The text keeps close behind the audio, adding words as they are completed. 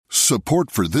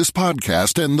Support for this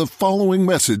podcast and the following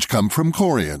message come from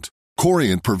Corient.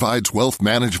 Corient provides wealth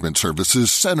management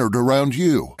services centered around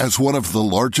you. As one of the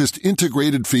largest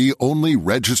integrated fee-only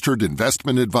registered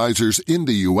investment advisors in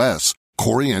the U.S.,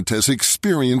 Corient has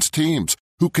experienced teams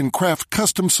who can craft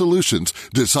custom solutions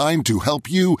designed to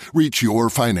help you reach your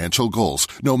financial goals,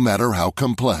 no matter how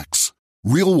complex.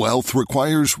 Real wealth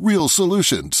requires real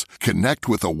solutions. Connect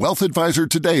with a wealth advisor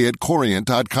today at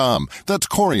Corient.com. That's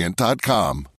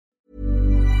Corient.com.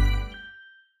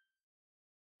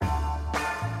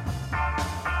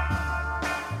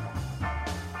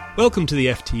 Welcome to the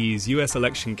FT's US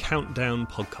Election Countdown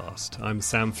podcast. I'm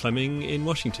Sam Fleming in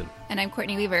Washington. And I'm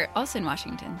Courtney Weaver, also in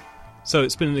Washington. So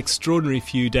it's been an extraordinary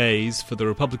few days for the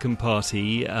Republican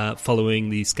Party following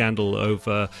the scandal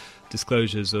over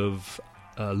disclosures of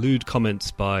lewd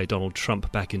comments by Donald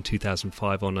Trump back in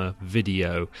 2005 on a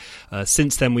video.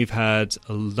 Since then, we've had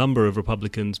a number of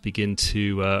Republicans begin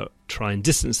to try and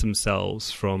distance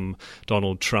themselves from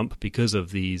Donald Trump because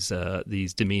of these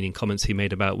demeaning comments he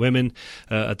made about women.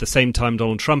 At the same time,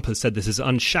 Donald Trump has said this has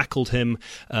unshackled him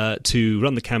to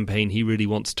run the campaign he really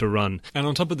wants to run. And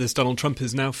on top of this, Donald Trump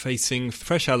is now facing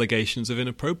fresh allegations of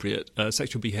inappropriate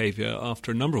sexual behaviour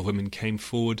after a number of women came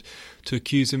forward to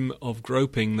accuse him of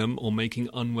groping them or making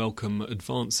unwelcome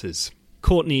advances.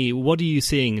 Courtney, what are you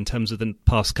seeing in terms of the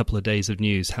past couple of days of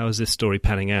news? How is this story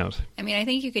panning out? I mean, I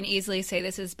think you can easily say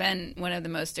this has been one of the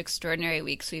most extraordinary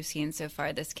weeks we've seen so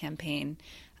far this campaign.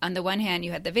 On the one hand,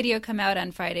 you had the video come out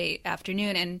on Friday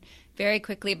afternoon, and very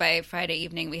quickly by Friday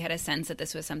evening, we had a sense that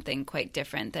this was something quite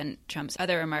different than Trump's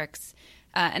other remarks.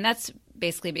 And that's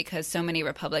basically because so many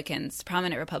Republicans,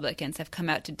 prominent Republicans, have come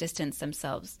out to distance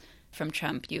themselves from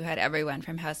Trump. You had everyone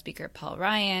from House Speaker Paul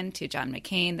Ryan to John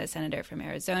McCain, the senator from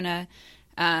Arizona.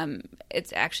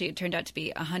 It turned out to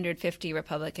be 150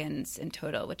 Republicans in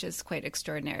total, which is quite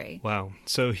extraordinary. Wow.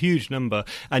 So a huge number.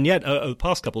 And yet, over the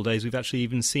past couple of days, we've actually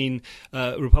even seen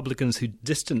Republicans who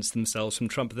distanced themselves from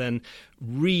Trump then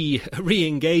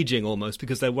re-engaging almost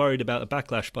because they're worried about a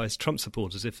backlash by Trump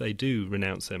supporters if they do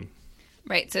renounce him.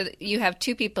 Right. So you have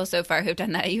two people so far who've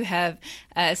done that. You have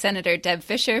Senator Deb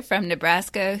Fischer from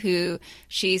Nebraska, who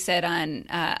she said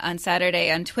on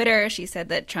Saturday on Twitter, she said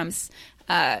that Trump's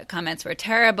comments were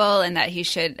terrible and that he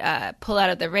should pull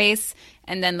out of the race.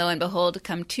 And then, lo and behold,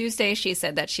 come Tuesday, she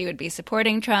said that she would be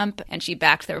supporting Trump and she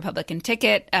backed the Republican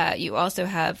ticket. You also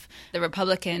have the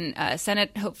Republican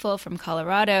Senate hopeful from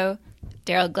Colorado,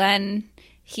 Darrell Glenn.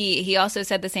 He also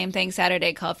said the same thing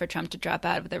Saturday, called for Trump to drop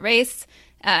out of the race.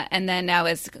 And then now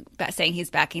is saying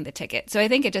he's backing the ticket. So I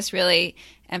think it just really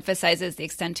emphasizes the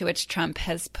extent to which Trump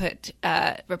has put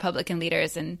Republican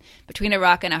leaders in between a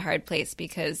rock and a hard place,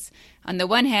 because on the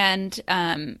one hand,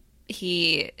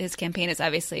 his campaign is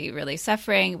obviously really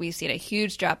suffering. We've seen a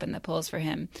huge drop in the polls for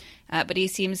him, but he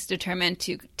seems determined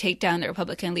to take down the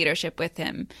Republican leadership with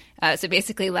him. So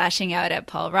basically lashing out at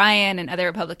Paul Ryan and other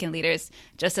Republican leaders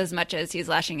just as much as he's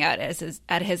lashing out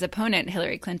at his opponent,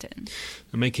 Hillary Clinton.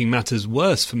 Making matters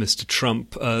worse for Mr.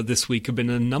 Trump, this week have been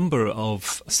a number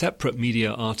of separate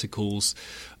media articles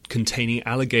containing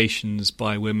allegations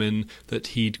by women that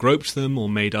he'd groped them or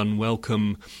made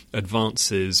unwelcome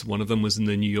advances. One of them was in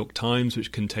the New York Times,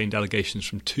 which contained allegations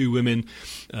from two women.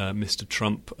 Mr.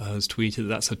 Trump has tweeted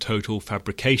that's a total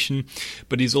fabrication,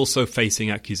 but he's also facing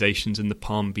accusations in the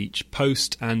Palm Beach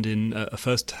Post and in a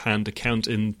first-hand account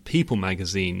in People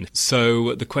magazine.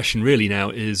 So the question really now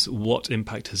is, what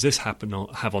impact does this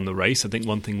have on the race? I think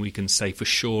one thing we can say for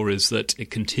sure is that it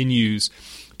continues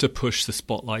to push the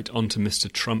spotlight onto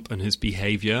Mr. Trump and his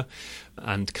behaviour,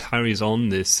 and carries on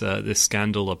this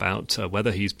scandal about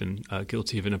whether he's been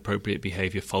guilty of inappropriate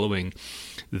behaviour following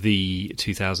the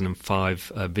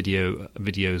 2005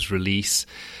 video's release.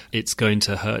 It's going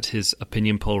to hurt his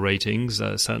opinion poll ratings.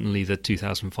 Certainly the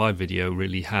 2005 video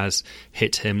really has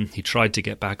hit him. He tried to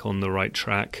get back on the right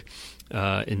track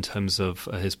in terms of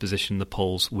his position in the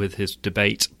polls with his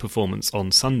debate performance on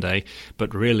Sunday.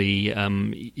 But really,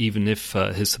 even if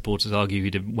his supporters argue he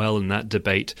did well in that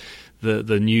debate,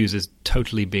 the news is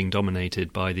totally being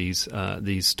dominated by these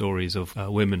stories of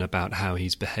women about how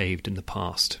he's behaved in the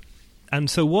past. And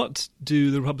so what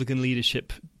do the Republican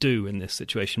leadership do in this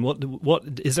situation? What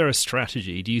is there a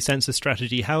strategy? Do you sense a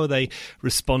strategy? How are they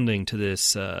responding to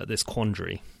this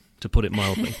quandary? to put it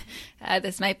mildly.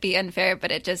 This might be unfair,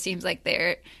 but it just seems like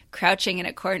they're crouching in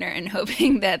a corner and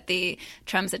hoping that the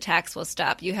Trump's attacks will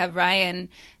stop. You have Ryan,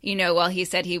 while he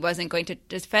said he wasn't going to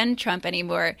defend Trump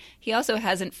anymore, he also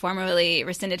hasn't formally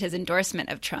rescinded his endorsement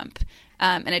of Trump.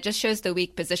 And it just shows the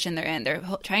weak position they're in. They're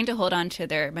trying to hold on to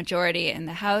their majority in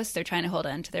the House. They're trying to hold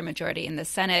on to their majority in the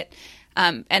Senate.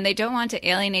 And they don't want to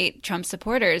alienate Trump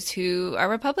supporters who are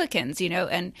Republicans,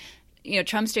 and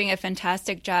Trump's doing a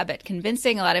fantastic job at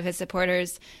convincing a lot of his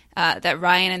supporters that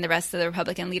Ryan and the rest of the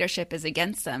Republican leadership is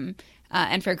against them.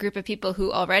 And for a group of people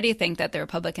who already think that the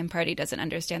Republican Party doesn't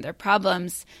understand their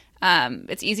problems,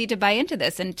 it's easy to buy into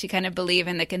this and to kind of believe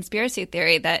in the conspiracy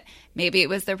theory that maybe it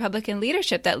was the Republican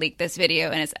leadership that leaked this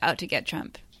video and is out to get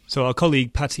Trump. So our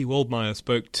colleague Patty Waldmeyer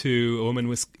spoke to a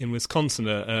woman in Wisconsin,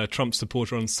 a Trump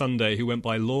supporter on Sunday who went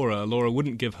by Laura. Laura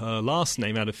wouldn't give her last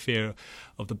name out of fear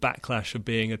of the backlash of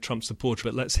being a Trump supporter,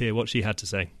 but let's hear what she had to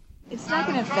say. It's not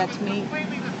going to affect me.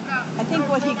 I think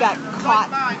what he got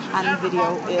caught on the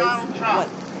video is what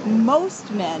most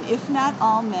men, if not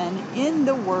all men in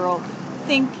the world,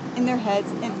 think in their heads,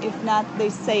 and if not, they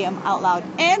say them out loud.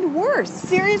 And worse,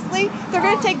 seriously, they're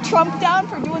going to take Trump down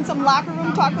for doing some locker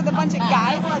room talk with a bunch of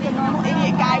guys like a normal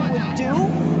idiot guy would do?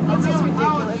 That's just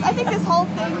ridiculous. I think this whole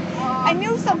thing, I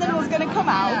knew something was going to come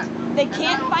out. They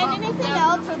can't find anything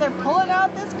else, so they're pulling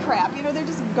out this crap. They're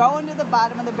just going to the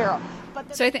bottom of the barrel.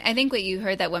 So I think what you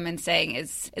heard that woman saying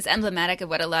is emblematic of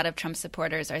what a lot of Trump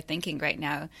supporters are thinking right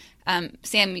now.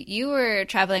 Sam, you were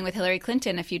traveling with Hillary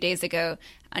Clinton a few days ago,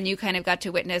 and you kind of got to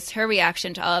witness her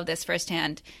reaction to all of this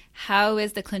firsthand. How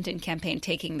is the Clinton campaign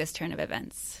taking this turn of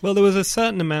events? Well, there was a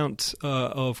certain amount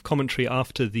of commentary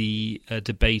after the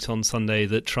debate on Sunday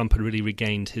that Trump had really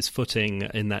regained his footing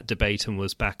in that debate and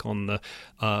was back on the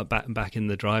back in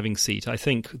the driving seat. I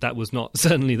think that was not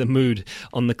certainly the mood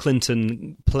on the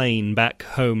Clinton plane back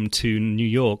home to New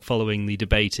York following the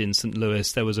debate in St. Louis.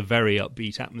 There was a very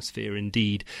upbeat atmosphere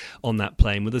indeed on that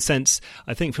plane, with a sense,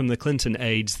 I think, from the Clinton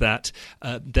aides that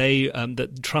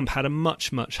that Trump had a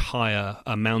much, much higher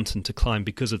mountain to climb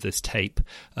because of this tape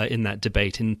in that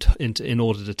debate in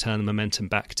order to turn the momentum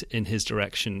back in his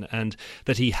direction, and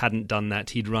that he hadn't done that.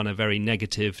 He'd run a very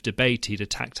negative debate. He'd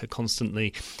attacked her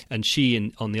constantly, and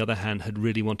she, on the other hand, had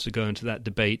really wanted to go into that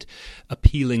debate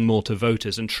appealing more to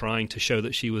voters and trying to show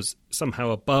that she was somehow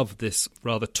above this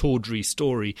rather tawdry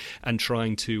story and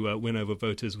trying to win over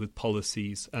voters with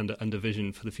policies and a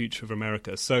vision for the future of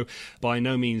America. So by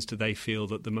no means do they feel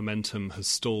that the momentum has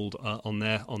stalled on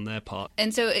their part.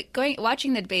 And so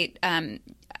watching the debate,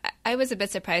 I was a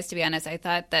bit surprised, to be honest. I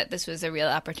thought that this was a real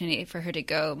opportunity for her to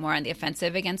go more on the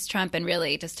offensive against Trump and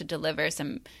really just to deliver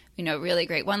some, really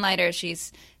great one-liners.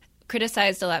 She's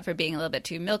criticized a lot for being a little bit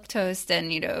too milquetoast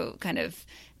and, kind of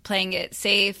playing it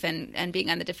safe and being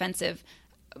on the defensive.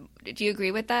 Do you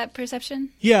agree with that perception?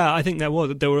 Yeah, I think there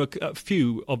were a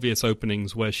few obvious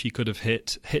openings where she could have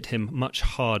hit him much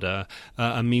harder,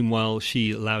 and meanwhile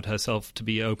she allowed herself to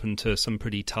be open to some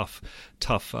pretty tough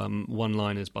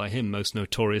one-liners by him, most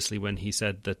notoriously when he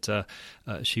said that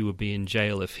she would be in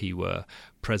jail if he were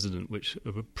president, which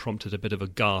prompted a bit of a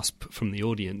gasp from the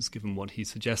audience, given what he's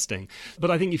suggesting.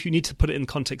 But I think if you need to put it in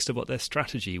context of what their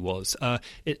strategy was,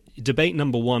 debate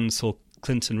number one saw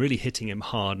Clinton really hitting him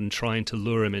hard and trying to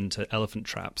lure him into elephant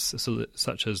traps,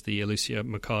 such as the Alicia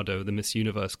Mercado, the Miss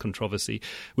Universe controversy,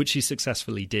 which he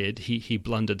successfully did. He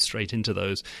blundered straight into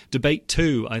those. Debate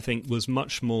 2, I think, was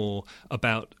much more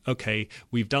about, okay,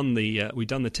 we've done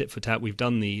the tit for tat, we've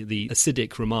done the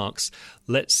acidic remarks.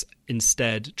 Let's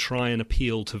instead try and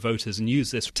appeal to voters and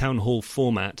use this town hall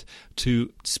format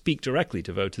to speak directly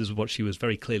to voters, what she was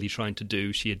very clearly trying to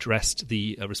do. She addressed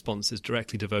the responses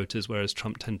directly to voters, whereas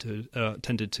Trump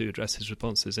tended to address his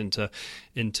responses into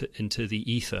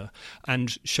the ether,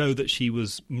 and show that she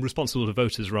was responsible to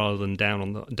voters rather than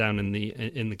down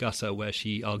in the gutter where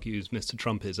she argues Mr.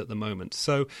 Trump is at the moment.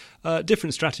 So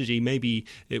different strategy. Maybe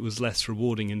it was less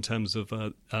rewarding in terms of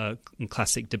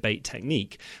classic debate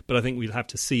technique, but I think we'll have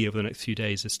to see over the next few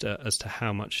days as to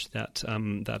how much that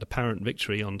apparent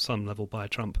victory on some level by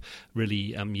Trump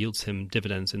really yields him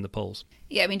dividends in the polls.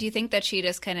 Yeah, I mean, do you think that she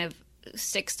just kind of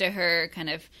sticks to her kind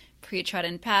of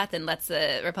pre-trodden path and lets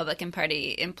the Republican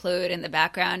Party implode in the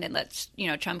background and lets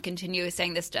Trump continue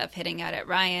saying this stuff, hitting out at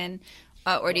Ryan,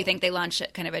 or do you think they launch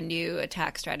kind of a new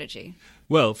attack strategy?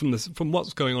 Well, from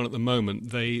what's going on at the moment,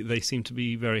 they seem to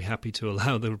be very happy to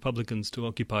allow the Republicans to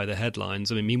occupy the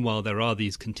headlines. I mean, meanwhile, there are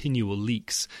these continual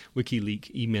leaks,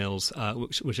 WikiLeaks emails,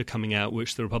 which are coming out,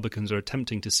 which the Republicans are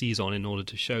attempting to seize on in order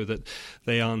to show that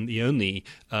they aren't the only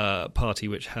party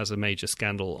which has a major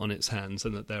scandal on its hands,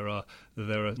 and that there are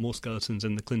there are more skeletons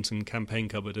in the Clinton campaign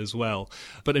cupboard as well.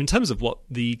 But in terms of what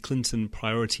the Clinton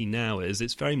priority now is,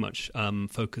 it's very much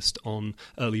focused on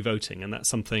early voting, and that's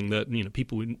something that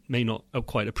people may not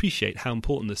quite appreciate how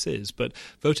important this is. But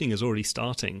voting is already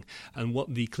starting, and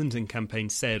what the Clinton campaign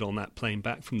said on that plane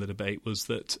back from the debate was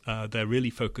that they're really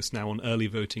focused now on early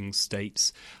voting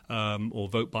states or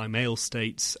vote by mail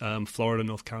states, Florida,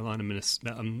 North Carolina,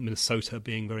 Minnesota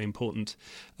being very important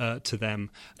to them.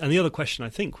 And the other question, I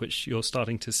think, which you're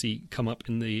starting to see come up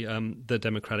in the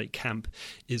Democratic camp,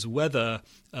 is whether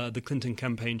the Clinton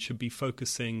campaign should be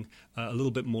focusing a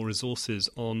little bit more resources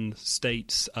on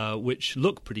states which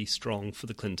look pretty strong for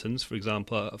the Clintons, for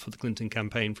example, for the Clinton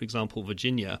campaign, for example,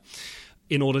 Virginia,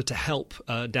 in order to help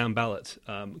down-ballot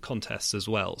contests as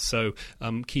well. So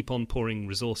keep on pouring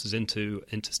resources into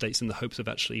states in the hopes of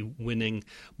actually winning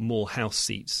more House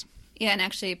seats. Yeah, and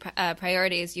actually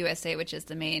Priorities USA, which is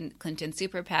the main Clinton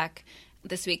super PAC,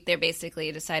 this week they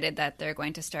basically decided that they're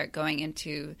going to start going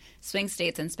into swing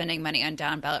states and spending money on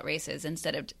down-ballot races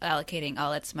instead of allocating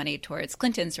all its money towards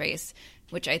Clinton's race,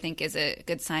 which I think is a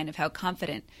good sign of how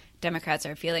confident Democrats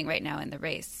are feeling right now in the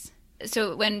race.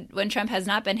 So when Trump has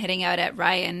not been hitting out at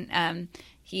Ryan,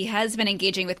 he has been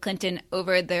engaging with Clinton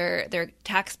over their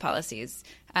tax policies.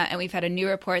 And we've had a new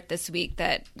report this week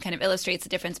that kind of illustrates the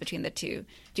difference between the two.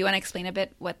 Do you want to explain a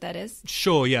bit what that is?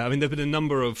 Sure, yeah. I mean, there have been a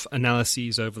number of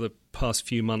analyses over the past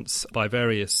few months by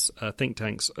various think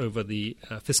tanks over the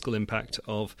fiscal impact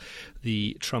of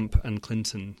the Trump and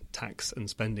Clinton tax and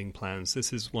spending plans.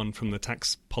 This is one from the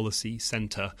Tax Policy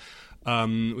Center,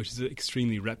 which is an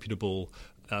extremely reputable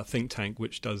think tank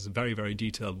which does very, very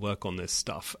detailed work on this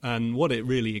stuff. And what it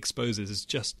really exposes is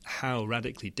just how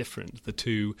radically different the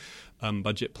two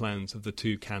budget plans of the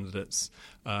two candidates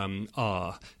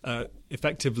are.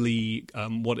 Effectively,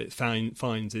 what it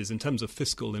finds is, in terms of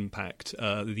fiscal impact,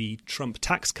 the Trump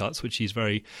tax cuts, which he's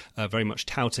very much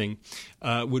touting,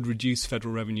 would reduce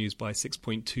federal revenues by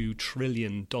 $6.2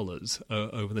 trillion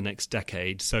over the next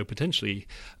decade. So potentially,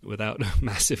 without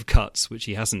massive cuts, which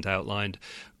he hasn't outlined,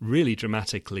 really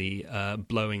dramatically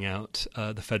blowing out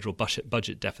the federal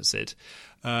budget deficit.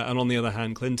 And on the other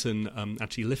hand, Clinton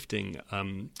actually lifting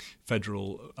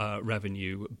federal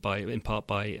revenue in part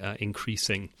by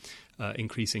increasing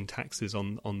taxes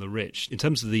on the rich. In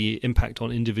terms of the impact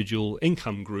on individual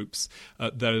income groups,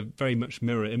 they're very much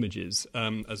mirror images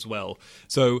as well.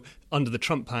 So under the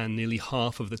Trump plan, nearly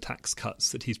half of the tax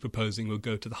cuts that he's proposing will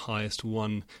go to the highest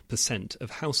 1%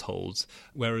 of households,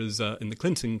 whereas in the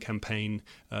Clinton campaign,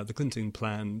 the Clinton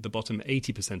plan, the bottom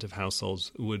 80% of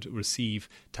households would receive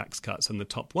tax cuts, and the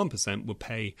top 1% would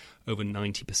pay over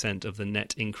 90% of the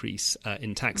net increase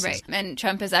in taxes. Right, and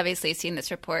Trump has obviously seen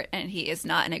this report, and he is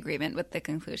not in agreement with the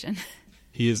conclusion.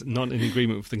 He is not in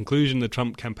agreement with the conclusion. The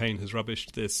Trump campaign has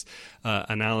rubbished this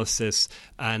analysis.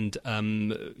 And, I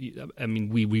mean,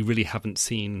 we really haven't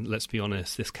seen, let's be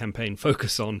honest, this campaign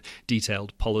focus on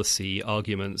detailed policy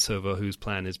arguments over whose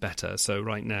plan is better. So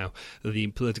right now, the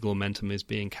political momentum is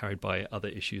being carried by other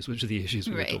issues, which are the issues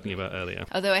we were talking about earlier.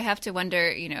 Although I have to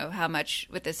wonder, how much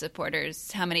with his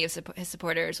supporters, how many of his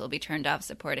supporters will be turned off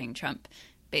supporting Trump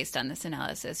based on this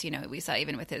analysis. We saw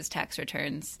even with his tax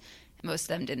returns, most of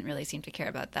them didn't really seem to care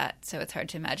about that. So it's hard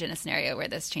to imagine a scenario where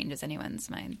this changes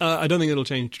anyone's mind. I don't think it'll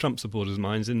change Trump supporters'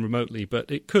 minds in remotely, but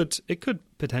it could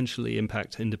potentially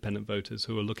impact independent voters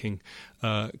who are looking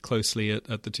closely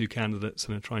at the two candidates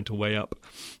and are trying to weigh up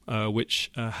which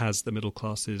has the middle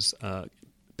class's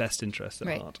best interest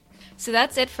at heart. So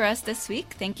that's it for us this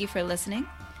week. Thank you for listening.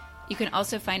 You can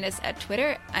also find us at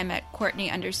Twitter. I'm at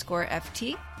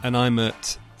Courtney_FT. And I'm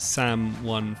at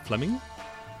Sam1Fleming.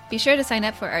 Be sure to sign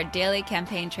up for our daily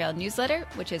campaign trail newsletter,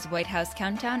 which is White House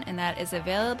Countdown, and that is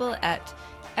available at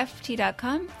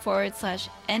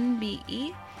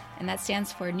ft.com/NBE, and that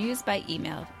stands for News by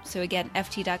Email. So again,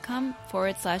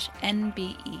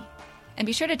 ft.com/NBE. And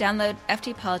be sure to download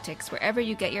FT Politics wherever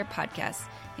you get your podcasts,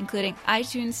 including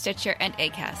iTunes, Stitcher, and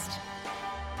Acast.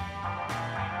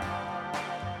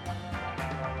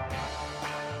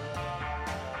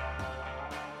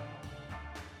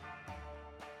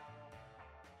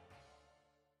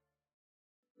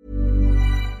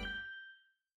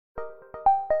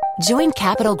 Join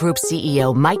Capital Group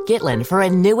CEO Mike Gitlin for a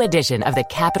new edition of the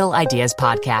Capital Ideas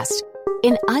Podcast.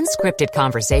 In unscripted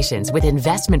conversations with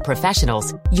investment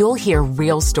professionals, you'll hear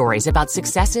real stories about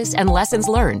successes and lessons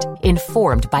learned,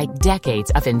 informed by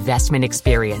decades of investment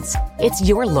experience. It's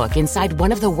your look inside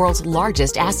one of the world's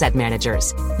largest asset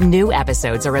managers. New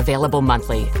episodes are available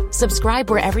monthly.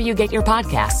 Subscribe wherever you get your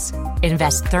podcasts.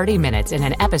 Invest 30 minutes in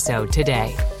an episode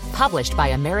today. Published by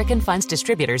American Funds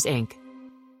Distributors, Inc.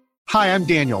 Hi, I'm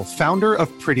Daniel, founder of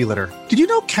Pretty Litter. Did you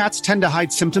know cats tend to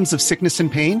hide symptoms of sickness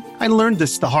and pain? I learned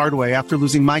this the hard way after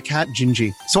losing my cat,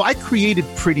 Gingy. So I created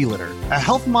Pretty Litter, a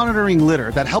health monitoring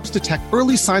litter that helps detect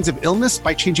early signs of illness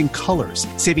by changing colors,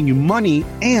 saving you money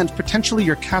and potentially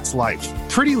your cat's life.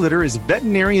 Pretty Litter is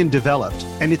veterinarian developed,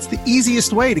 and it's the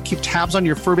easiest way to keep tabs on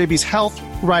your fur baby's health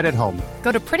right at home.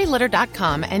 Go to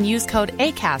prettylitter.com and use code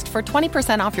ACAST for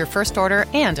 20% off your first order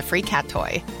and a free cat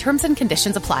toy. Terms and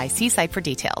conditions apply. See site for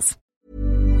details.